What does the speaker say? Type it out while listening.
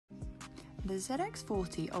The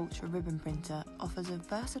ZX-40 Ultra Ribbon Printer offers a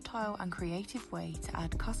versatile and creative way to add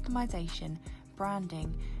customization,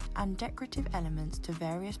 branding, and decorative elements to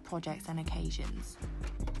various projects and occasions.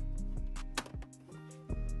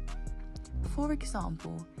 For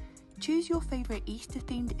example, choose your favourite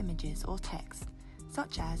Easter-themed images or text,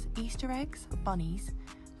 such as Easter eggs, bunnies,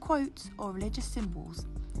 quotes, or religious symbols,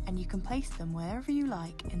 and you can place them wherever you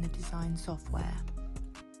like in the design software.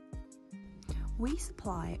 We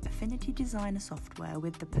supply Affinity Designer software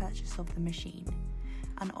with the purchase of the machine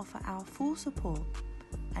and offer our full support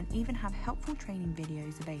and even have helpful training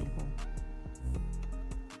videos available.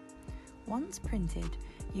 Once printed,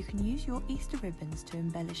 you can use your Easter ribbons to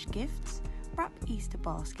embellish gifts, wrap Easter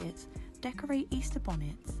baskets, decorate Easter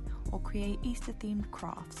bonnets, or create Easter-themed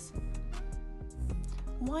crafts.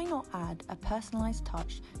 Why not add a personalised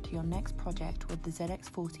touch to your next project with the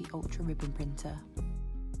ZX-40 Ultra Ribbon Printer?